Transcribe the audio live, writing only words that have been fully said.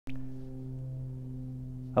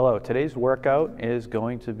Hello, today's workout is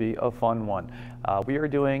going to be a fun one. We are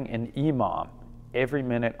doing an EMOM, every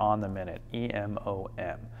minute on the minute,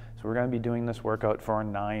 EMOM. So we're going to be doing this workout for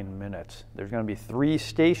 9 minutes. There's going to be 3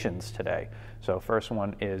 stations today. So first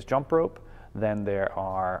one is jump rope, then there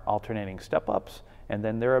are alternating step-ups, and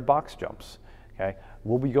then there are box jumps. Okay,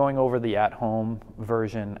 we'll be going over the at-home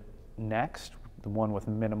version next, the one with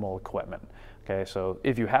minimal equipment. Okay, so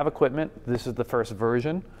if you have equipment, this is the first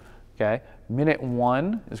version. Okay, minute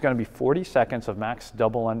 1 is going to be 40 seconds of max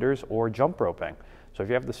double unders or jump roping. So if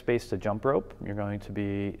you have the space to jump rope, you're going to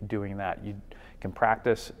be doing that. You can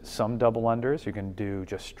practice some double unders. You can do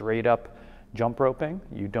just straight up jump roping.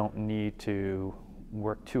 You don't need to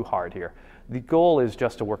work too hard here. The goal is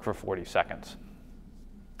just to work for 40 seconds.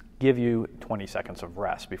 Give you 20 seconds of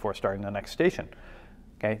rest before starting the next station.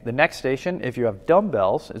 Okay, the next station, if you have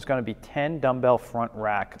dumbbells, is going to be 10 dumbbell front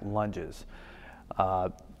rack lunges.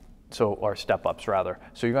 Or step-ups rather.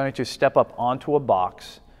 So you're going to step up onto a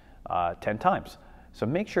box 10 times. So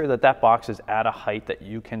make sure that that box is at a height that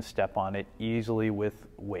you can step on it easily with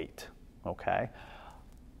weight, okay?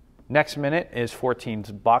 Next minute is 14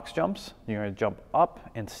 box jumps. You're going to jump up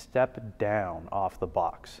and step down off the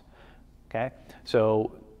box, okay?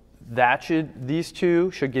 So these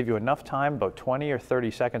two should give you enough time, about 20 or 30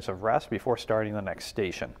 seconds of rest before starting the next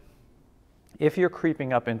station. If you're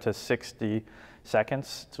creeping up into 60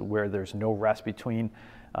 seconds to where there's no rest between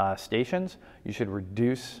stations, you should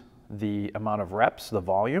reduce the amount of reps, the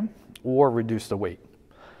volume, or reduce the weight,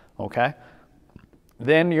 okay?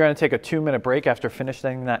 Then you're gonna take a 2-minute break after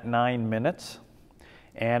finishing that 9 minutes,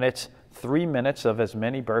 and it's 3 minutes of as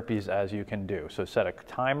many burpees as you can do. So set a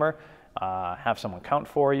timer, have someone count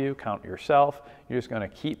for you, count yourself. You're just gonna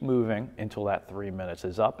keep moving until that 3 minutes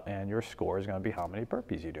is up, and your score is gonna be how many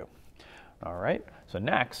burpees you do. All right, so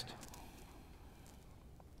next,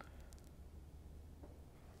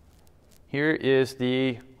 here is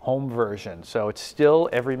the home version. So it's still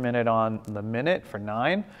every minute on the minute for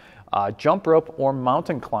 9. Jump rope or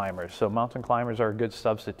mountain climbers. So mountain climbers are a good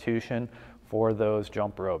substitution for those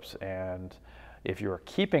jump ropes. And if you're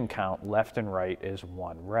keeping count, left and right is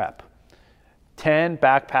 1 rep. 10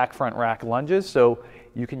 backpack front rack lunges. So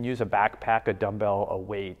you can use a backpack, a dumbbell, a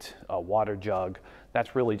weight, a water jug.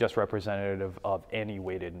 That's really just representative of any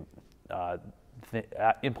weighted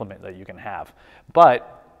implement that you can have.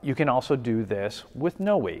 But you can also do this with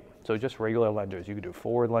no weight. So just regular lunges. You can do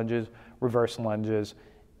forward lunges, reverse lunges,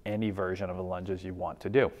 any version of the lunges you want to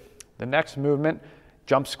do. The next movement,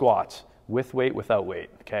 jump squats, with weight, without weight.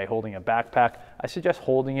 Okay, holding a backpack. I suggest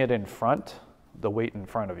holding it in front, the weight in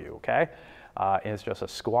front of you, okay? It's just a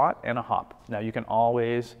squat and a hop. Now you can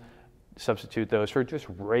always substitute those for just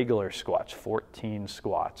regular squats, 14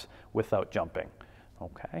 squats without jumping,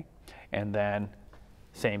 okay? And then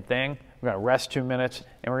same thing, we're gonna rest 2 minutes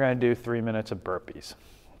and we're gonna do 3 minutes of burpees,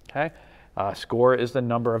 okay? Score is the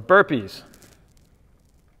number of burpees.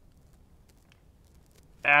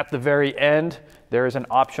 At the very end, there is an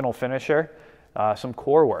optional finisher, some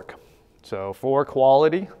core work. So for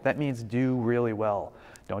quality, that means do really well.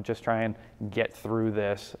 Don't just try and get through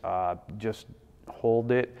this, just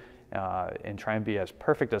hold it and try and be as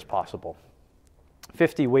perfect as possible.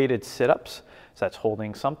 50 weighted sit-ups, so that's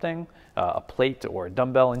holding something, a plate or a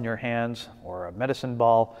dumbbell in your hands or a medicine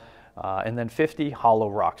ball, and then 50 hollow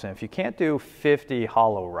rocks. And if you can't do 50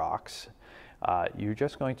 hollow rocks, you're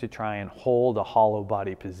just going to try and hold a hollow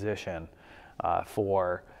body position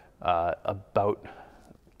for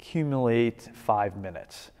accumulate 5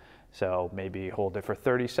 minutes. So maybe hold it for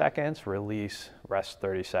 30 seconds, release, rest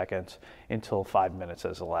 30 seconds until 5 minutes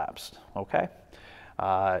has elapsed, okay?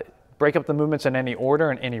 Break up the movements in any order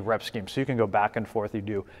and any rep scheme. So you can go back and forth. You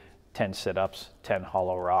do 10 sit-ups, 10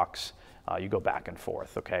 hollow rocks. You go back and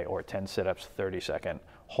forth, okay? Or 10 sit-ups, 30-second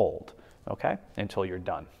hold, okay? Until you're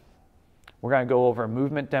done. We're gonna go over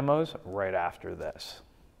movement demos right after this.